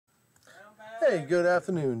Hey, good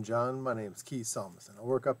afternoon, John. My name's Keith Solomon. I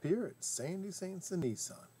work up here at Sansing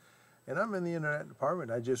Nissan, and I'm in the internet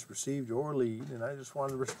department. I just received your lead, and I just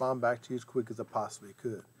wanted to respond back to you as quick as I possibly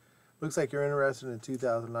could. Looks like you're interested in a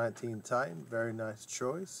 2019 Titan. Very nice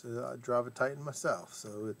choice. I drive a Titan myself,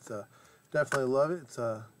 so it's definitely love it. It's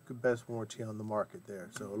the best warranty on the market there.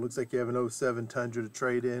 So it looks like you have an '07 Tundra to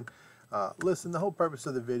trade in. Listen, the whole purpose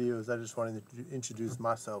of the video is I just wanted to introduce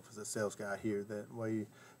myself as a sales guy here. That way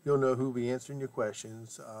you'll know who will be answering your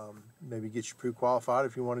questions. Maybe get you pre-qualified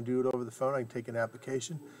if you want to do it over the phone. I can take an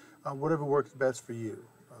application. Whatever works best for you.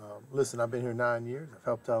 Listen, I've been here 9 years. I've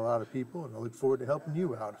helped out a lot of people, and I look forward to helping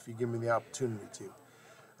you out if you give me the opportunity to.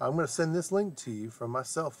 I'm going to send this link to you from my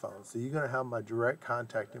cell phone, so you're going to have my direct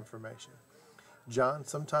contact information. John,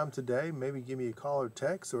 sometime today, maybe give me a call or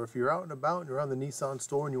text, or if you're out and about and you're on the Nissan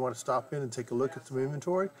store and you want to stop in and take a look at some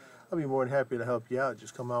inventory, I'll be more than happy to help you out.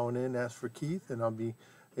 Just come on in, ask for Keith, and I'll be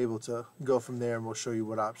able to go from there, and we'll show you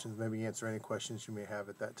what options, maybe answer any questions you may have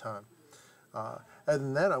at that time. Other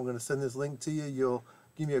than that, I'm going to send this link to you. You'll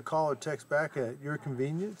give me a call or text back at your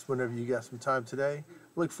convenience whenever you got some time today.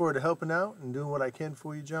 Look forward to helping out and doing what I can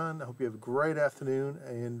for you, John. I hope you have a great afternoon,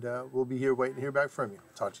 and we'll be here waiting to hear back from you.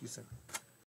 Talk to you soon.